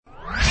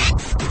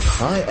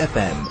Chai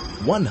FM,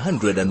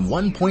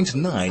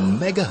 101.9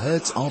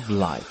 megahertz of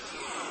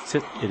life.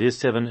 It is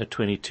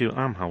 7:22.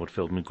 I'm Howard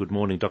Feldman. Good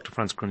morning. Dr.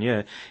 Frans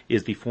Cronje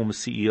is the former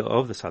CEO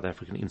of the South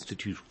African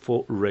Institute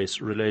for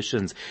Race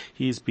Relations.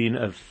 He's been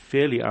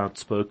fairly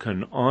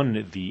outspoken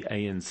on the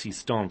ANC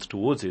stance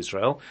towards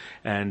Israel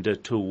and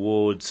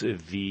towards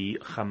the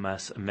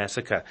Hamas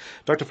massacre.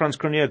 Dr. Frans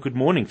Cronje, good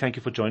morning. Thank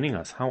you for joining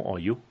us. How are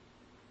you?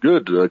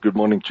 Good. Good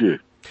morning to you.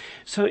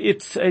 So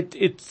it's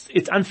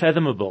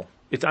unfathomable.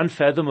 It's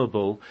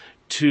unfathomable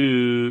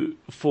in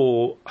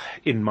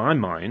my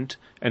mind,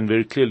 and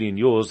very clearly in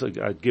yours,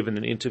 given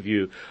an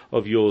interview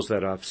of yours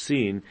that I've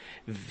seen,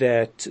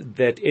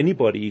 that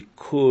anybody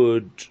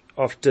could,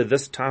 after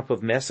this type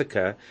of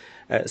massacre,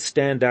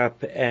 stand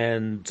up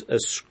and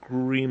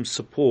scream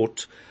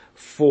support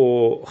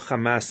for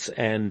Hamas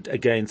and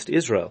against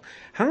Israel.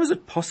 How is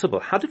it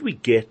possible? How did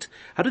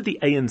the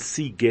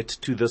ANC get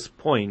to this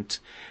point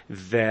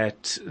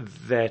that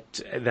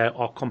they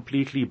are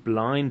completely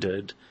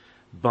blinded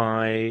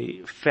by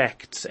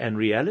facts and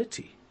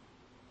reality?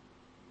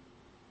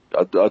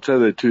 I'd say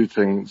there are two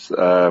things.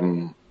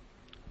 One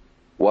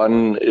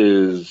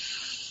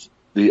is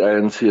the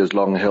ANC has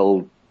long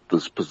held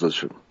this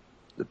position.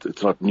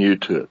 It's not new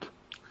to it.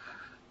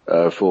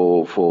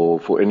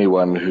 For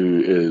anyone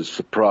who is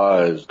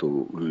surprised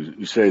or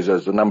who says,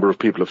 as a number of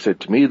people have said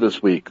to me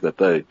this week, that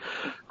they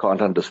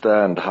can't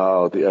understand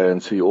how the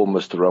ANC or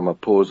Mr.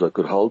 Ramaphosa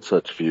could hold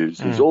such views.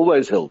 He's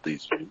always held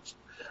these views.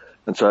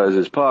 And so is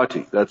his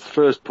party. That's the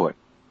first point.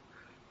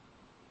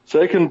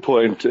 Second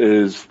point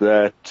is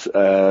that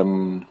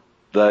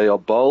they are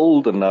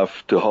bold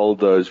enough to hold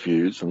those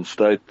views and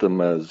state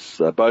them as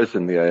both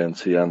in the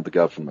ANC and the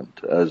government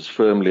as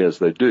firmly as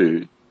they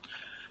do,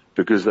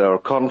 because they are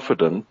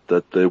confident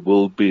that there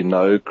will be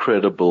no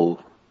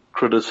credible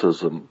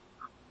criticism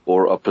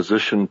or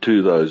opposition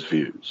to those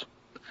views.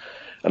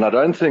 And I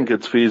don't think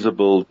it's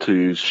feasible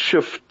to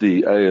shift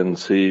the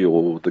ANC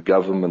or the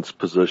government's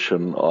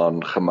position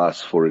on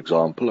Hamas, for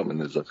example. I mean,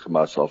 there's a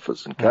Hamas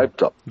office in Cape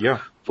Town. Yeah.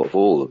 For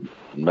all the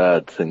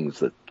mad things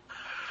that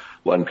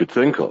one could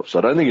think of. So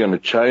I don't think you're going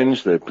to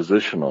change their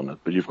position on it,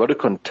 but you've got to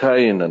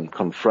contain and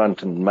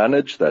confront and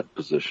manage that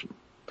position.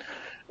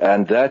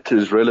 And that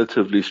is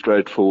relatively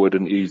straightforward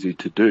and easy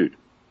to do.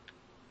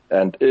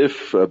 And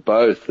if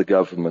both the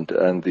government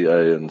and the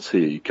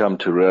ANC come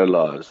to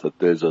realize that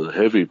there's a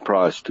heavy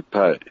price to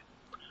pay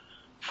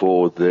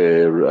for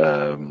their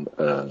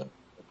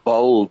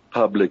bold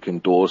public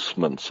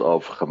endorsements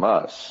of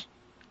Hamas,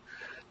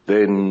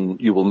 then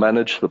you will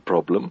manage the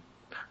problem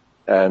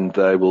and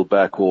they will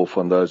back off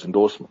on those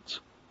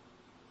endorsements.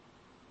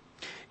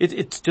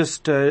 It's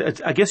just,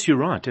 I guess you're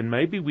right, and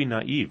maybe we're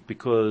naive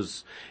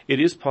because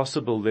it is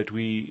possible that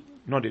I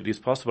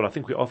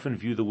think we often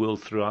view the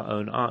world through our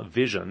own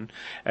vision,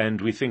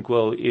 and we think,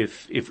 well,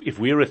 if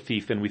we're a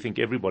thief, then we think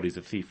everybody's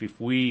a thief.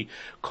 If we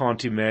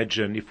can't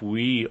imagine, if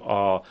we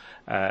are,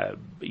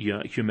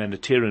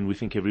 humanitarian, we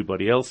think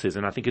everybody else is.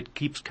 And I think it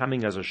keeps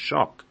coming as a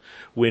shock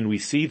when we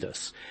see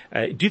this.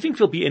 Do you think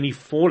there'll be any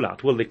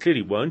fallout? Well, there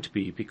clearly won't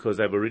be because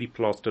they've already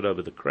plastered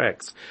over the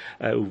cracks.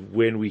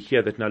 When we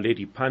hear that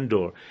Naledi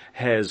Pandor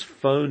has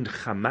phoned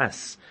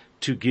Hamas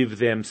to give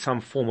them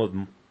some form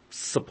of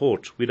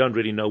support. We don't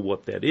really know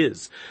what that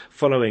is,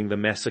 following the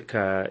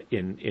massacre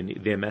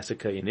their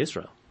massacre in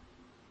Israel.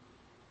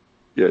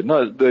 Yeah,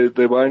 no,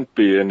 there won't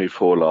be any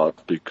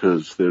fallout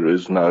because there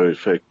is no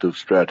effective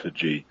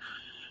strategy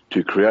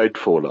to create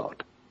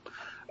fallout.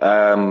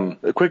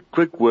 A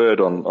quick word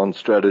on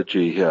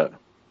strategy here.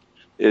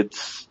 It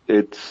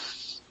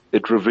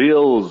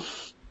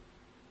reveals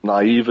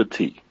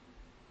naivety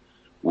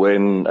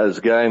when, as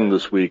again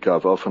this week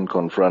I've often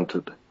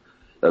confronted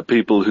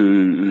people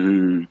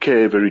who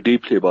care very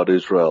deeply about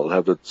Israel,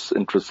 have its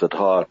interests at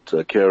heart,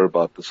 care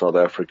about the South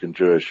African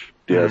Jewish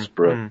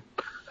diaspora,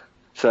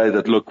 say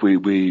that, look, we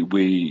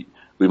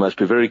must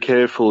be very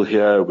careful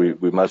here.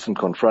 We mustn't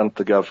confront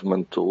the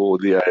government or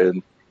the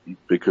ANC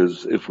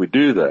because if we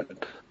do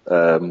that,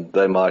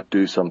 they might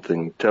do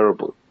something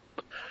terrible.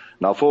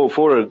 Now,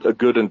 for a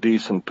good and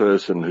decent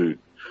person who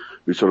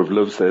sort of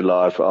lives their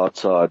life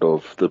outside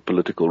of the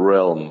political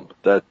realm,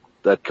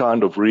 that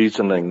kind of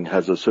reasoning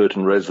has a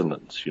certain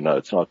resonance.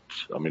 It's not,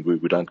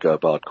 we don't go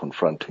about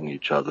confronting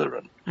each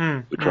other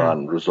and we try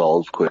and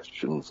resolve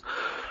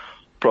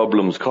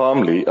problems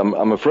calmly.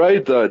 I'm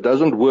afraid though it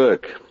doesn't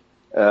work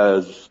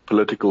as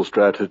political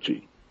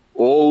strategy.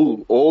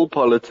 All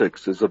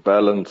politics is a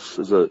balance,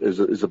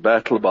 is a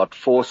battle about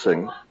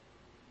forcing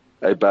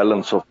a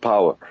balance of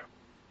power.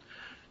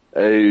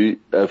 A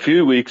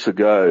few weeks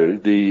ago,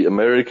 the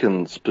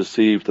Americans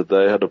perceived that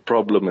they had a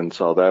problem in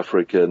South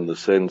Africa in the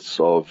sense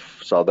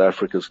of South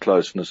Africa's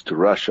closeness to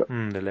Russia.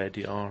 The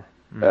IRR.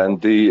 And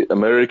the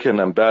American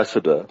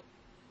ambassador,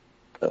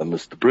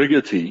 Mr.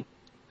 Brigitte,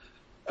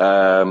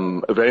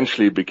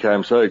 eventually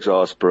became so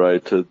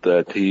exasperated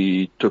that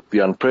he took the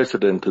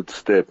unprecedented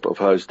step of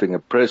hosting a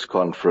press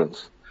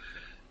conference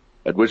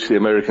at which the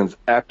Americans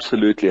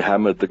absolutely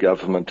hammered the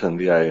government and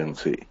the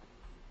ANC.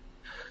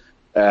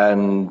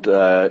 And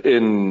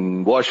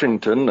in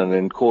Washington and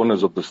in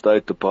corners of the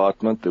State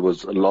Department, there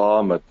was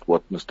alarm at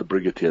what Mr.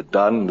 Brigety had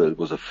done. There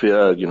was a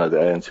fear, the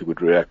ANC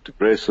would react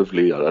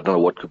aggressively. I don't know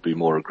what could be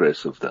more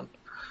aggressive than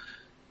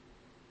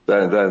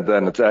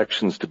its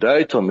actions to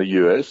date on the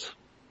US.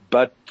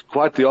 But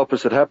quite the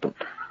opposite happened.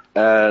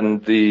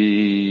 And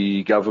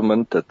the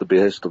government, at the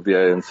behest of the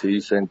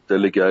ANC, sent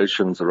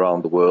delegations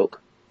around the world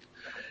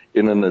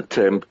in an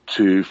attempt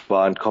to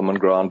find common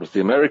ground with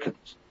the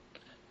Americans.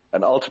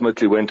 And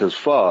ultimately went as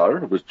far,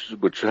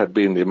 which had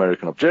been the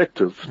American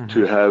objective,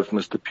 to have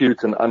Mr.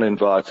 Putin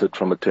uninvited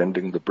from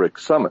attending the BRICS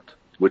summit,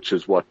 which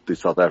is what the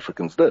South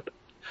Africans did,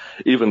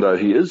 even though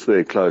he is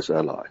their close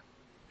ally.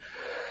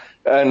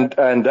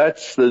 And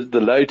that's the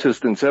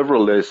latest in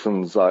several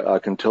lessons I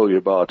can tell you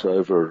about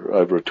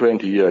over a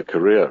 20-year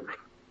career.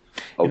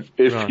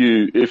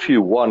 If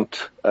you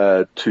want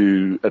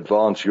to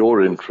advance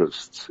your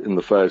interests in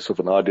the face of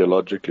an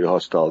ideologically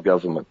hostile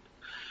government,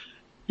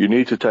 you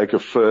need to take a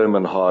firm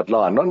and hard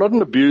line, not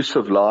an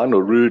abusive line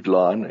or rude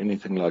line,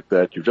 anything like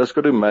that. You've just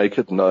got to make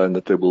it known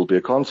that there will be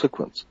a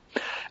consequence.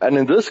 And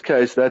in this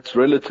case, that's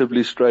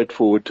relatively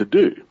straightforward to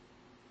do.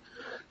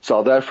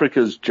 South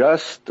Africa's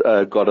just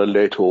got a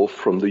let off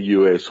from the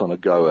US on a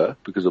goer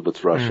because of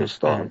its Russia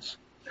stance.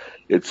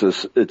 It's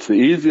the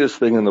easiest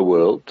thing in the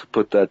world to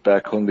put that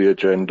back on the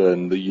agenda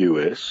in the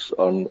US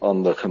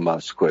on the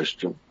Hamas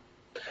question.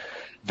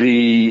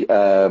 The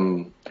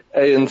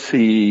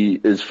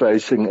ANC is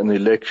facing an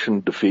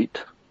election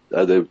defeat.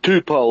 There were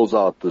 2 polls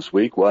out this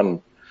week.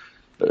 One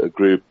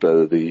group,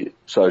 the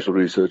Social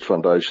Research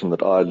Foundation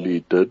that I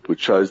lead did,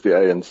 which shows the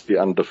ANC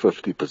under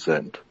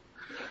 50%.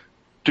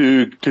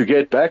 To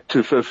get back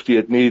to 50,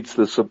 it needs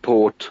the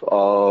support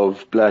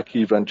of black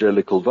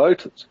evangelical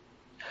voters.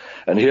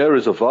 And here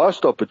is a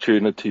vast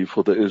opportunity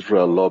for the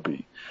Israel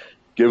lobby,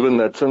 given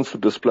that since the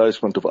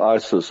displacement of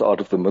ISIS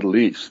out of the Middle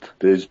East,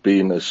 there's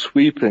been a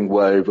sweeping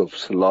wave of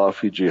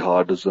Salafi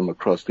jihadism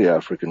across the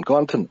African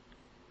continent,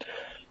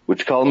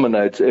 which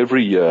culminates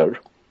every year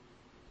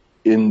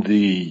in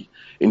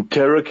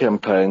terror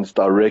campaigns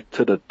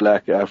directed at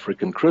black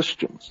African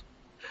Christians.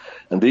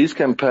 And these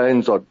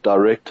campaigns are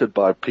directed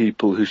by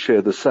people who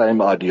share the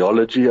same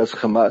ideology as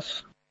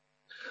Hamas.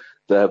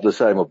 They have the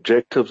same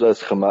objectives as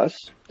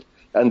Hamas,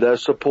 and they're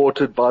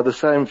supported by the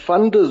same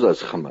funders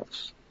as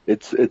Hamas.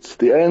 It's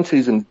the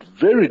ANC's in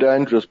very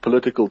dangerous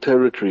political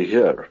territory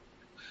here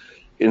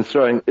in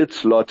throwing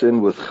its lot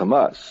in with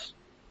Hamas.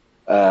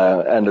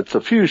 And it's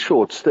a few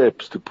short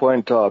steps to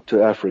point out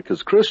to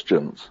Africa's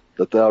Christians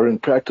that they are in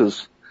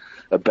practice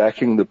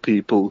backing the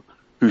people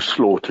who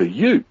slaughter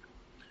you,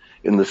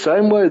 in the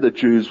same way that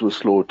Jews were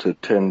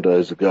slaughtered 10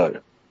 days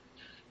ago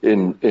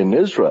in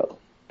Israel.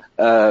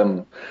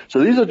 So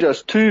these are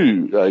just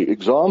 2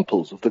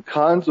 examples of the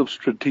kinds of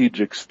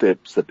strategic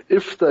steps that,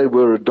 if they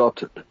were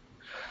adopted,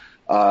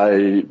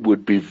 I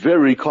would be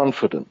very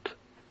confident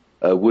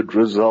would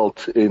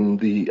result in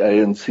the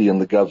ANC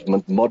and the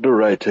government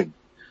moderating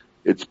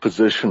its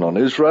position on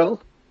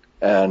Israel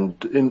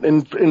and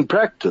in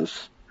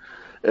practice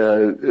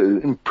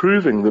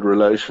improving the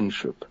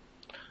relationship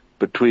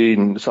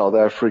between South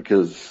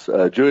Africa's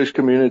Jewish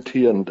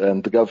community and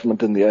the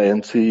government in the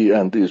ANC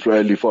and the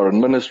Israeli Foreign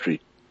Ministry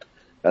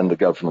and the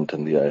government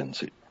in the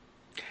ANC.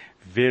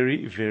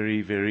 Very,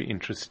 very, very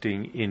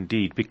interesting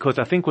indeed, because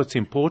I think what is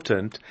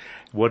important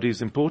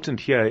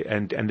here,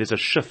 and there's a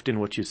shift in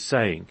what you're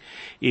saying,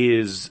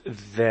 is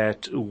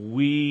that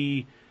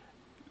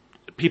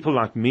people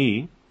like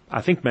me, I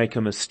think, make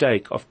a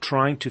mistake of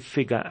trying to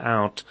figure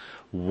out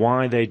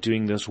why they're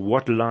doing this,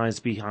 what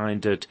lies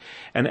behind it.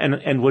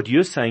 And what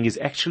you're saying is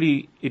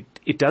actually,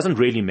 it doesn't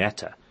really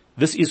matter.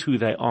 This is who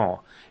they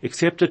are.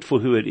 Accept it for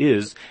who it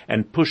is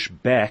and push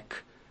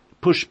back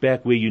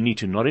where you need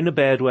to, not in a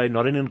bad way,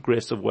 not in an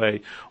aggressive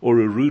way or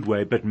a rude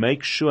way, but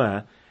make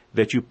sure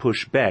that you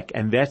push back.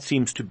 And that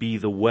seems to be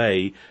the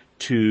way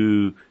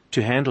to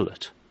handle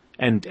it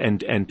and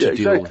to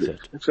deal with it.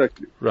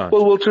 Exactly. Right.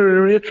 Well, to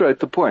reiterate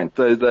the point,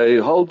 they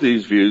hold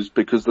these views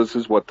because this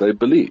is what they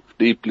believe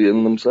deeply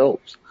in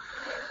themselves.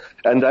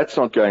 And that's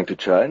not going to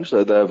change.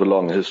 They have a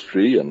long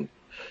history and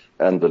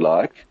the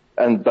like.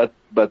 But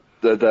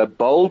they're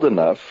bold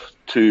enough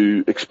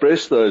to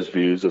express those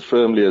views as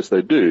firmly as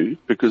they do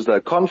because they're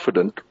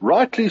confident,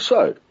 rightly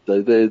so.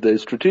 Their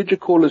strategic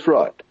call is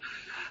right.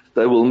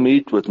 They will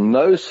meet with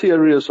no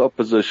serious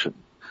opposition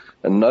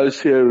and no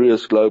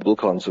serious global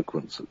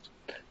consequences.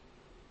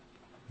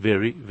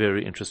 Very,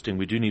 very interesting.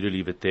 We do need to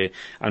leave it there.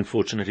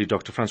 Unfortunately,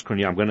 Dr. Frans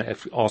Cronje, I'm going to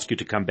ask you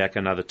to come back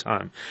another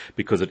time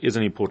because it is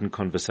an important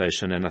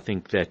conversation, and I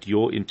think that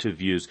your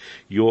interviews,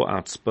 your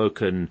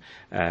outspoken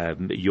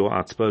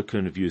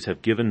views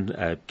have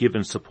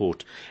given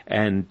support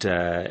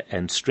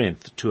and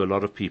strength to a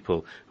lot of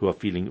people who are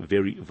feeling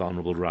very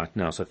vulnerable right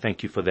now. So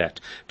thank you for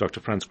that, Dr.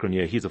 Frans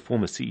Cronje. He's a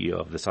former CEO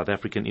of the South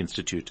African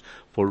Institute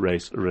for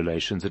Race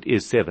Relations. It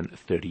is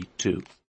 7:32.